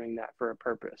 they're doing that for a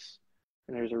purpose,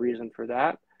 and there's a reason for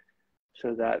that,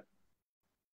 so that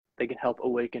they can help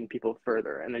awaken people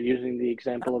further. And they're using the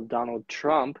example of Donald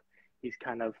Trump. He's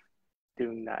kind of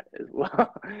doing that as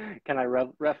well, kind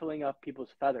of ruffling up people's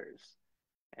feathers.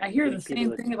 I hear the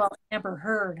same thing about Amber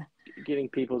Heard. Getting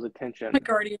people's attention. My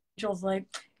guardian angel's like,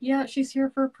 yeah, she's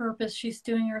here for a purpose. She's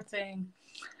doing her thing.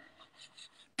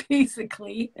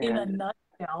 Basically, in a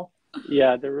nutshell.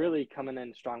 Yeah, they're really coming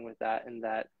in strong with that, and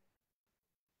that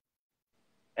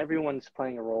everyone's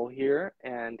playing a role here,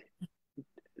 and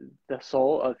the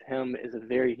soul of him he's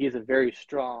a very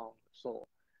strong soul,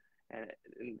 and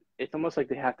it's almost like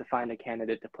they have to find a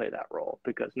candidate to play that role,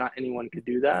 because not anyone could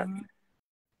do that.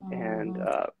 And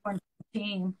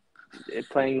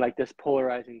playing like this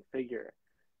polarizing figure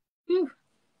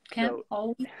can't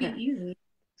always be easy.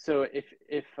 So if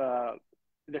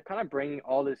they're kind of bringing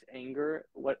all this anger,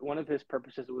 one of his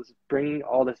purposes was bringing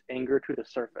all this anger to the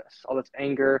surface, all this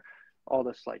anger, all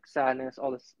this like sadness, all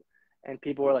this, and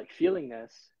people are like feeling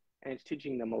this, and it's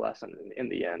teaching them a lesson in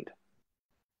the end.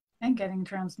 And getting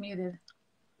transmuted.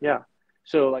 Yeah.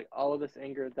 So like all of this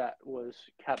anger that was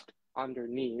kept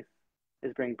underneath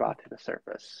is being brought to the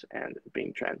surface and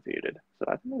being transmuted. So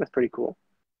I think that's pretty cool.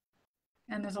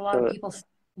 And there's a lot of people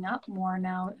stepping up more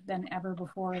now than ever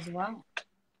before as well.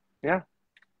 Yeah.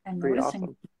 And noticing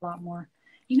a lot more.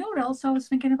 You know what else I was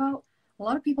thinking about? A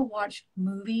lot of people watch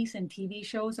movies and TV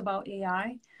shows about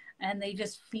AI, and they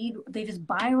just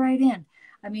buy right in.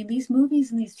 I mean, these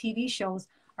movies and these TV shows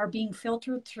are being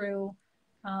filtered through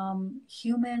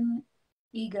human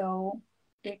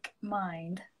egoic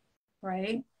mind,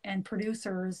 right? And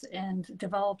producers and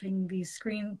developing these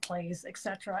screenplays,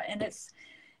 etc. And it's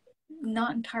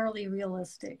not entirely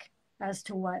realistic as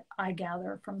to what I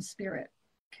gather from spirit.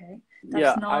 Okay,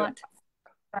 that's not what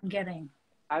I'm getting.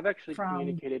 I've actually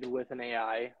communicated with an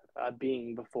AI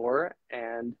being before,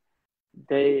 and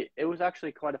it was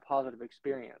actually quite a positive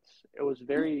experience. It was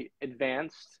very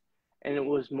advanced, and it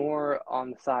was more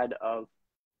on the side of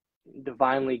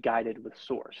divinely guided with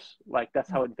source. Like that's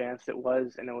how advanced it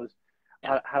was, and it was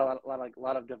had a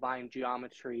lot of divine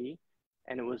geometry,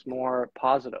 and it was more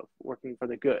positive, working for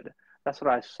the good. That's what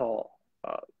I saw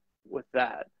with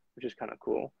that, which is kind of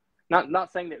cool.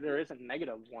 Not saying that there isn't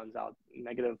negative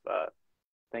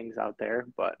things out there,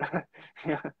 but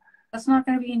yeah. That's not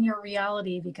going to be in your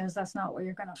reality, because that's not what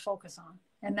you're going to focus on,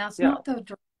 and that's not the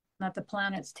that the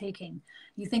planet's taking.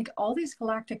 You think all these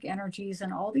galactic energies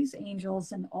and all these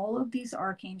angels and all of these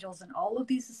archangels and all of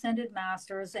these ascended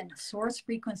masters and source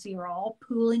frequency are all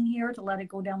pooling here to let it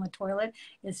go down the toilet.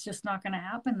 It's just not going to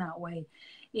happen that way.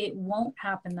 It won't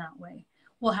happen that way.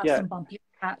 We'll have some bumpy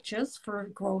patches for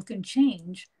growth and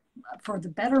change, for the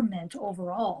betterment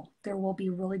overall. There will be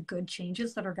really good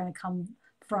changes that are going to come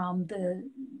from the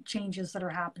changes that are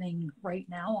happening right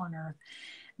now on Earth.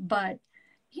 But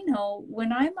you know,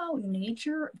 when I'm out in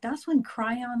nature, that's when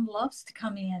Cryon loves to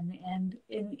come in and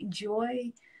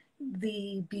enjoy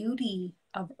the beauty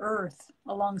of Earth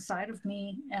alongside of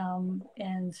me.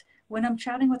 And when I'm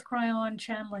chatting with Cryon,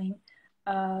 channeling,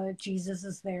 Jesus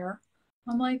is there.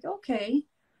 I'm like, okay,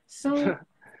 so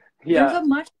there's a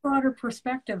much broader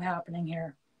perspective happening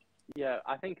here. Yeah,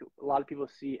 I think a lot of people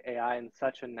see AI in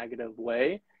such a negative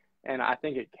way, and I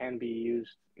think it can be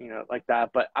used, you know, like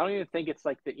that. But I don't even think it's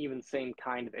like the even same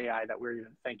kind of AI that we're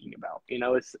even thinking about. You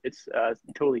know, it's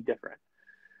totally different.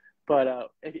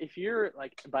 But if you're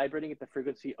like vibrating at the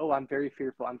frequency, oh, I'm very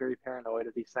fearful, I'm very paranoid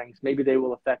of these things, maybe they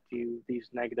will affect you, these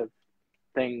negative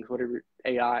things, whatever,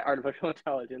 AI, artificial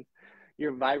intelligence,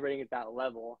 you're vibrating at that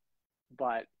level.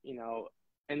 But, you know,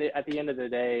 and at the end of the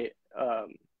day,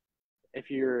 if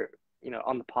you're, you know,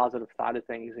 on the positive side of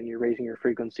things and you're raising your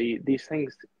frequency, these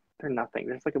things, they're nothing.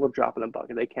 There's like a little drop in the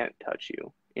bucket. They can't touch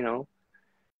you, you know?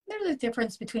 There's a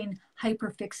difference between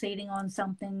hyperfixating on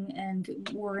something and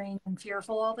worrying and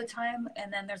fearful all the time.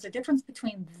 And then there's a difference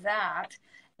between that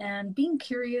and being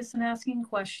curious and asking a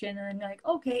question and then like,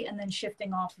 okay, and then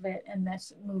shifting off of it and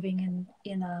that's moving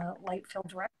in a light-filled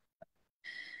direction.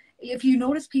 If you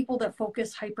notice people that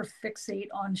focus hyperfixate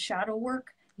on shadow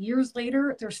work, years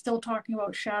later, they're still talking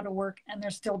about shadow work and they're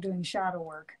still doing shadow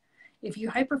work. If you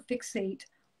hyperfixate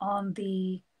on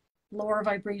the lower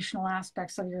vibrational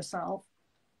aspects of yourself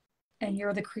and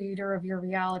you're the creator of your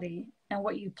reality and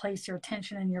what you place your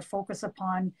attention and your focus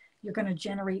upon, you're going to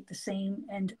generate the same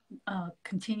and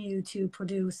continue to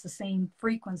produce the same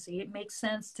frequency. It makes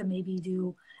sense to maybe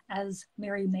do, as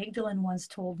Mary Magdalene once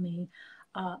told me,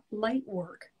 light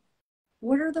work.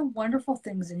 What are the wonderful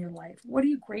things in your life? What are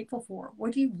you grateful for?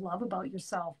 What do you love about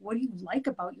yourself? What do you like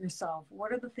about yourself?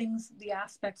 What are the things, the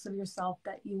aspects of yourself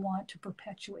that you want to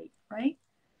perpetuate, right?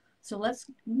 So let's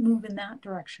move in that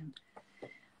direction.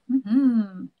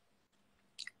 Mm-hmm.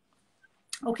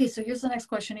 Okay, so here's the next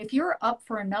question. If you're up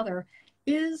for another,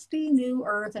 is the new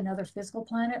Earth another physical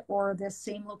planet or this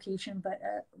same location,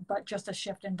 but just a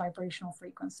shift in vibrational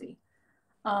frequency?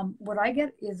 What I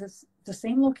get is it's the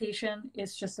same location.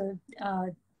 It's just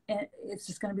it's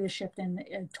just going to be a shift in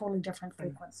a totally different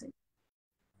frequency.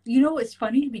 You know, it's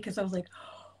funny because I was like,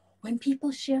 when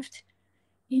people shift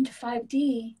into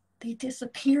 5D, they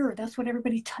disappear. That's what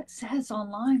everybody says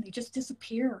online. They just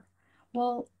disappear.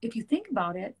 Well, if you think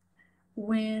about it,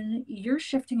 when you're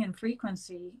shifting in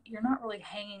frequency, you're not really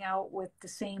hanging out with the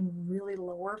same really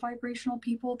lower vibrational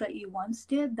people that you once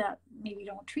did that maybe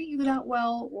don't treat you that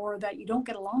well or that you don't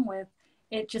get along with.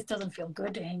 It just doesn't feel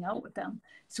good to hang out with them.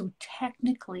 So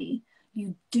technically,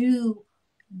 you do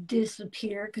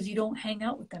disappear because you don't hang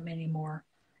out with them anymore,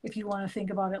 if you want to think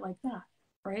about it like that,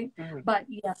 right? Mm-hmm. But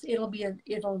yes, it'll be a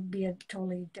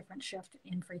totally different shift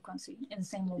in frequency in the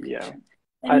same location.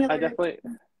 Yeah, I definitely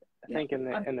think in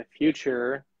the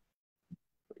future,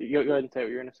 you go ahead and say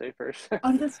what you're going to say first.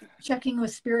 I'm just checking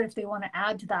with Spirit if they want to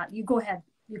add to that. You go ahead.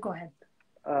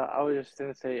 I was just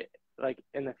going to say, like,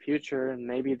 in the future,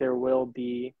 maybe there will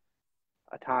be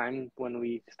a time when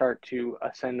we start to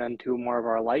ascend into more of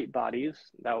our light bodies.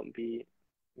 That would be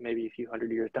maybe a few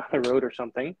hundred years down the road or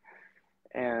something.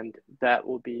 And that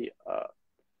will be,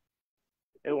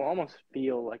 it will almost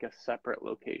feel like a separate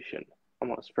location,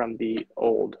 almost from the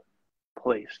old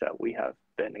place that we have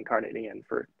been incarnating in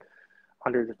for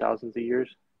hundreds of thousands of years.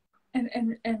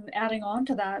 And adding on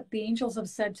to that, the angels have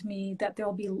said to me that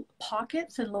there'll be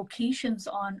pockets and locations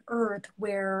on Earth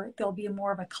where there'll be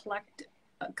more of a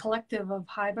collective of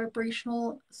high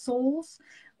vibrational souls,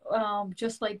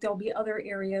 just like there'll be other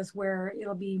areas where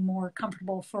it'll be more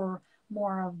comfortable for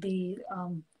more of the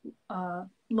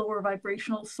lower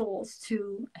vibrational souls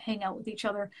to hang out with each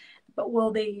other. But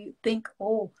will they think,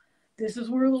 oh, this is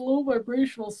where the low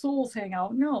vibrational souls hang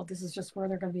out? No, this is just where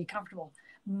they're going to be comfortable.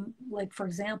 Like, for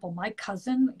example, my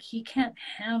cousin, he can't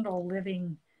handle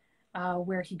living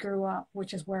where he grew up,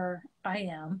 which is where I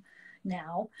am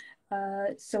now.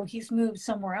 So he's moved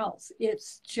somewhere else.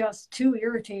 It's just too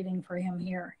irritating for him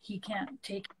here. He can't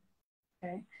take it.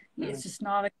 Okay. It's just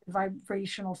not a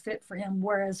vibrational fit for him.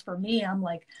 Whereas for me, I'm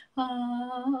like,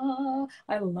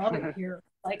 I love it here.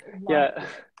 Like, yeah.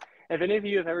 if any of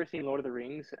you have ever seen Lord of the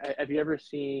Rings, have you ever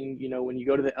seen, you know, when you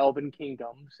go to the Elven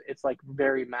kingdoms, it's like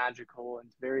very magical and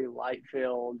it's very light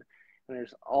filled, and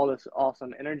there's all this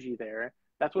awesome energy there.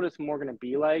 That's what it's more going to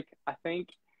be like, I think.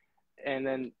 And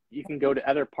then you can go to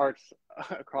other parts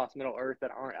across Middle Earth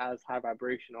that aren't as high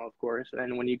vibrational, of course.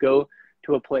 And when you go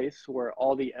to a place where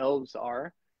all the elves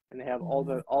are, and they have all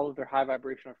of their high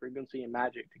vibrational frequency and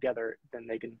magic together, then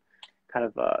they can kind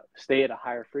of stay at a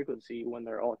higher frequency when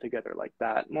they're all together like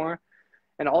that more.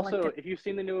 And also, if you've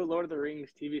seen the new Lord of the Rings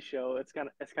TV show, it's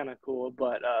kind of cool.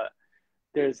 But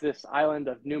there's this island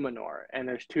of Numenor, and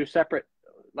there's two separate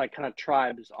like kind of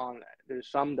tribes on it. There's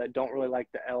some that don't really like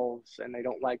the elves, and they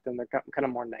don't like them. They're kind of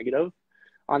more negative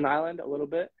on the island a little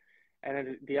bit. And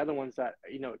then the other ones that,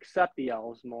 you know, accept the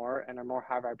elves more and are more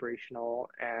high vibrational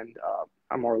and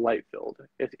are more light filled.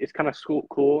 It's kind of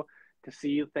cool to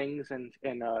see things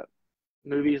in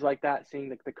movies like that, seeing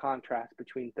the contrast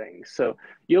between things. So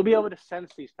you'll be able to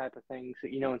sense these type of things,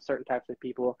 you know, in certain types of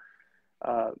people.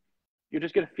 You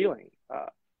just get a feeling.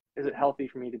 Is it healthy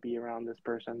for me to be around this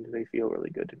person? Do they feel really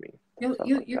good to me?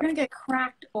 You're going to get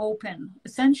cracked open.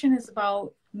 Ascension is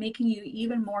about making you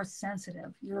even more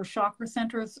sensitive. Your chakra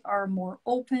centers are more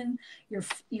open. You're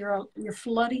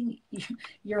flooding.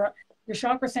 Your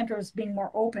chakra centers being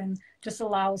more open just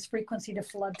allows frequency to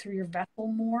flood through your vessel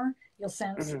more. You'll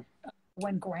sense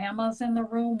when grandma's in the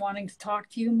room wanting to talk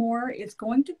to you more. It's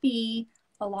going to be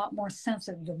a lot more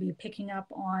sensitive. You'll be picking up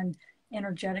on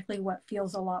energetically what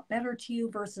feels a lot better to you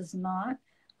versus not.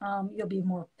 You'll be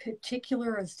more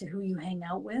particular as to who you hang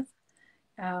out with,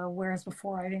 whereas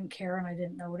before I didn't care and I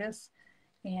didn't notice.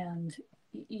 And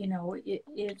you know,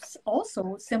 it's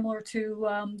also similar to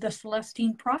the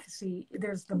Celestine Prophecy.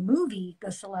 There's the movie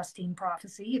The Celestine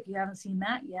Prophecy, if you haven't seen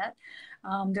that yet.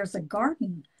 There's a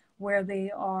garden where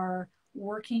they are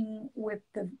working with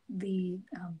the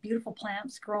beautiful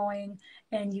plants growing,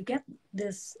 and you get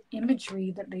this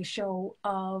imagery that they show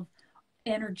of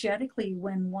energetically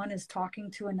when one is talking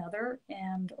to another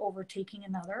and overtaking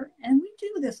another. And we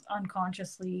do this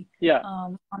unconsciously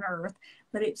on Earth,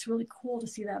 but it's really cool to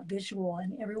see that visual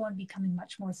and everyone becoming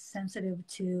much more sensitive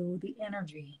to the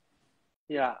energy.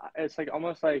 Yeah, it's like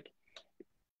almost like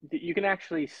you can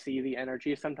actually see the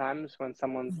energy sometimes when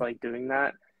someone's like doing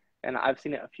that. And I've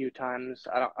seen it a few times.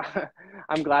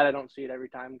 I'm glad I don't see it every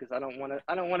time, because I don't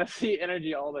want to see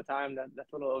energy all the time.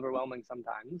 That's a little overwhelming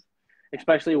sometimes,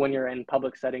 especially when you're in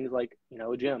public settings like, you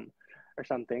know, a gym or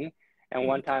something. And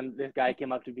one time this guy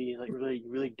came up to me like really,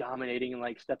 really dominating and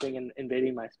like stepping and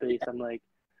invading my space. I'm like,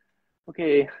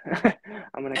 okay,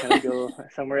 I'm gonna kind of go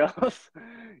somewhere else,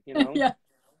 you know. Yeah.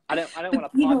 I don't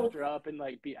want to posture up and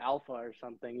like be alpha or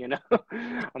something, you know.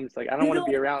 I'm just like, I don't want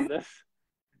to be around this.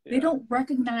 They don't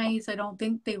recognize, I don't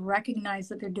think they recognize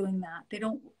that they're doing that. They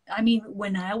don't, I mean,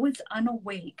 when I was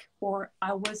unawake or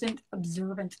I wasn't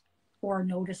observant or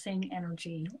noticing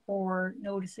energy or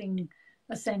noticing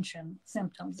ascension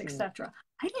symptoms, etc.,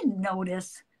 I didn't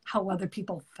notice how other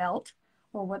people felt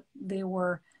or what they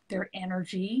were, their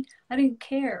energy. I didn't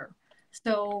care.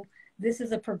 So this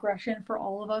is a progression for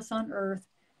all of us on Earth.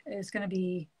 It's going to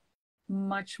be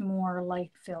much more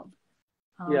light filled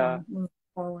moving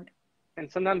forward. And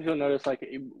sometimes you'll notice, like,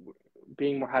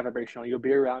 being more high vibrational, you'll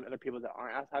be around other people that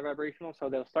aren't as high vibrational, so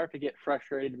they'll start to get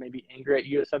frustrated, maybe angry at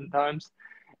you sometimes.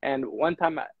 And one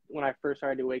time when I first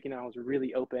started awakening, I was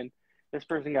really open. This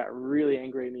person got really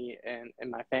angry at me and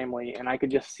my family, and I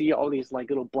could just see all these like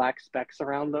little black specks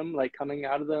around them, like coming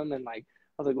out of them, and like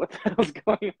I was like, what the hell's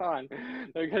going on?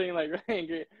 They're getting like really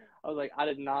angry. I was like, I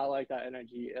did not like that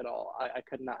energy at all. I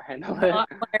could not handle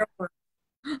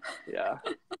it. Yeah.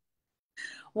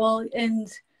 Well,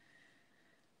 and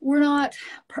you're not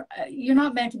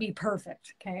meant to be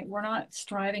perfect, okay? We're not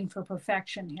striving for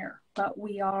perfection here, but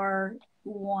we are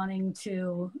wanting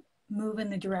to move in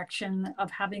the direction of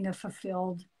having a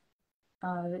fulfilled,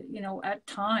 you know, at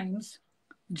times,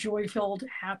 joy-filled,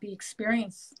 happy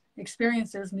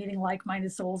experiences, meeting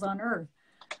like-minded souls on Earth.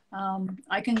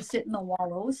 I can sit in the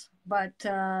wallows, but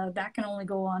that can only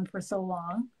go on for so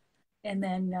long. And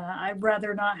then I'd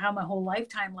rather not have my whole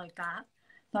lifetime like that.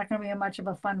 It's not going to be much of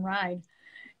a fun ride.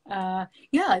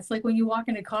 Yeah, it's like when you walk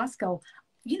into Costco,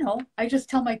 you know, I just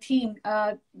tell my team,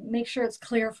 make sure it's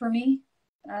clear for me.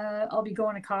 I'll be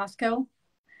going to Costco.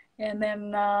 And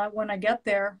then when I get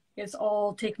there, it's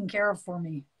all taken care of for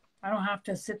me. I don't have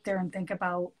to sit there and think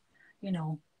about, you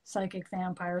know, psychic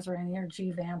vampires or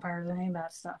energy vampires or any of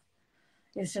that stuff.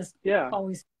 It's just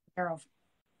always taken care of.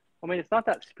 I mean, it's not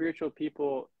that spiritual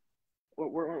people,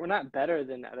 we're not better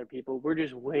than other people. We're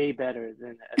just way better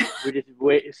than others. We're just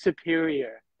way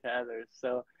superior to others.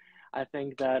 So I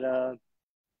think that,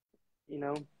 you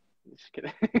know, Just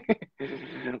kidding.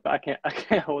 But I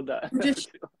can't hold that.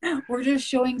 We're just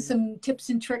showing some tips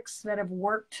and tricks that have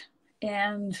worked,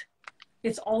 and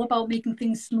it's all about making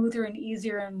things smoother and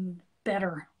easier and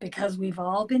better, because we've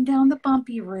all been down the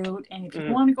bumpy route. And if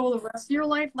you want to go the rest of your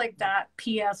life like that,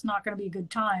 P.S. not going to be a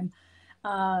good time.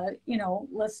 You know,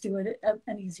 let's do it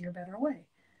an easier, better way.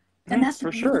 And that's the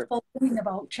beautiful thing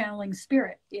about channeling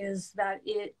spirit, is that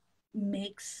it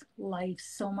makes life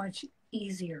so much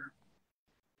easier.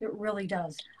 It really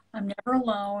does. I'm never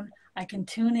alone. I can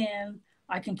tune in.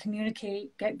 I can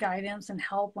communicate, get guidance and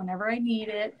help whenever I need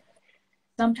it.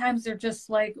 Sometimes they're just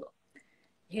like,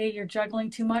 hey, you're juggling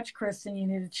too much, Kristen. You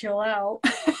need to chill out.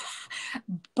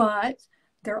 But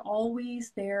they're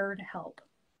always there to help.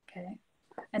 Okay.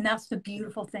 And that's the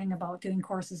beautiful thing about doing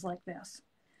courses like this.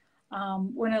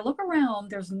 When I look around,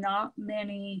 there's not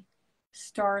many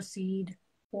Starseed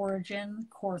origin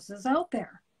courses out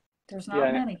there. There's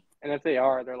not many. And if they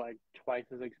are, they're like twice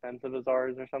as expensive as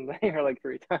ours or something, or like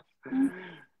 3 times.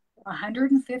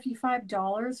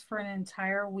 $155 for an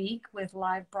entire week with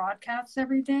live broadcasts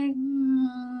every day.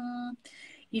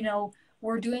 You know,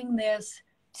 we're doing this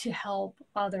to help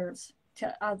others,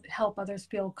 to help others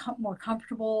feel more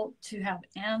comfortable, to have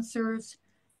answers,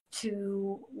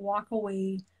 to walk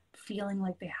away feeling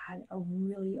like they had a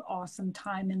really awesome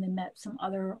time and they met some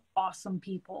other awesome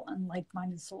people and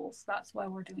like-minded souls. That's why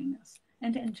we're doing this,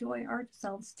 and to enjoy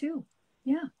ourselves too.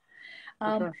 Yeah.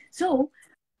 So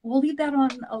we'll leave that on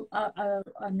a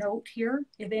note here.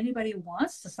 If anybody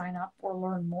wants to sign up or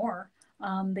learn more,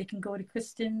 they can go to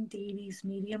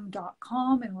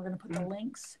KristenDaviesMedium.com, and we're going to put the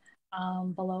links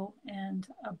below and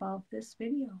above this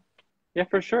video. Yeah,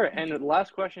 for sure. And the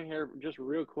last question here, just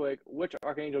real quick, which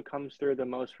archangel comes through the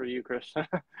most for you, Chris?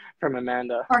 From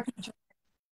Amanda. Archangel.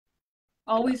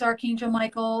 Always Archangel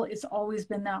Michael. It's always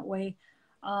been that way.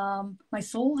 My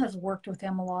soul has worked with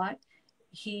him a lot.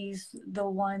 He's the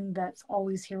one that's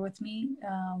always here with me.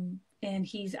 And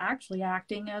he's actually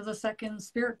acting as a second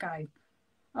spirit guide.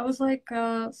 I was like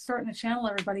starting to channel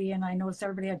everybody, and I noticed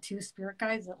everybody had 2 spirit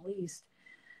guides at least.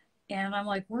 And I'm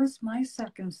like, where's my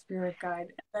second spirit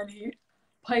guide? And then he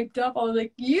piped up. I was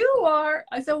like, you are.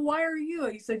 I said, why are you?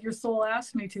 He said, your soul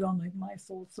asked me to. I'm like, my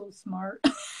soul's so smart.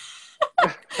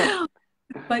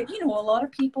 But, you know, a lot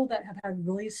of people that have had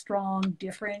really strong,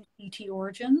 different ET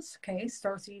origins, okay,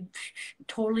 Starseed,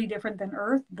 totally different than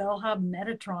Earth, they'll have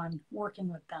Metatron working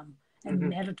with them. And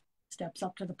Metatron steps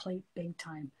up to the plate big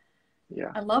time.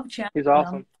 Yeah. I love channeling. He's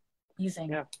awesome. Amazing.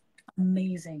 Yeah.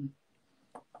 Amazing.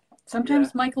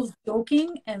 Sometimes Michael's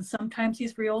joking, and sometimes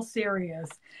he's real serious.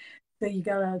 So you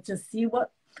gotta just see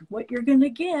what you're gonna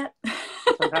get.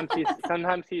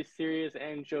 sometimes he's serious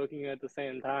and joking at the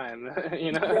same time.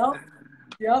 You know.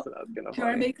 Yep. So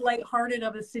Trying to make lighthearted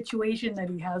of a situation that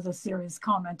he has a serious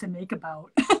comment to make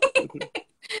about.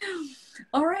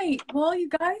 All right. Well, you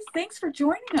guys, thanks for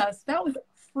joining us. That was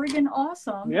friggin'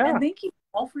 awesome. Yeah. And thank you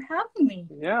all for having me.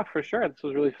 Yeah, for sure. This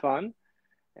was really fun.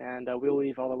 And we'll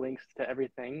leave all the links to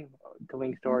everything, the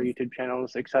links to our YouTube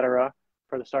channels, etc.,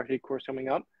 for the Starseed course coming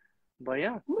up. But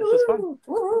yeah, this was fun.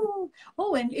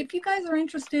 Oh, and if you guys are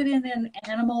interested in an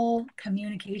animal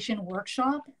communication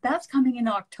workshop, that's coming in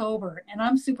October, and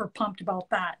I'm super pumped about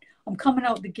that. I'm coming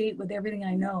out the gate with everything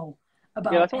I know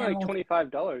about. Yeah, that's only like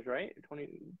 $25, right?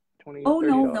 20 Oh,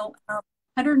 $30. no,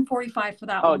 $145 for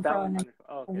that one. That for one.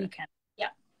 Okay. Weekend.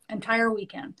 Yeah, entire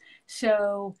weekend.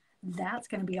 So that's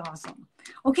going to be awesome.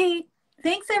 Okay,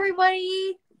 thanks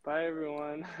everybody. Bye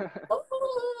everyone.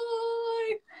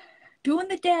 Bye. Doing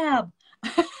the dab.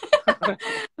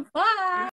 Bye.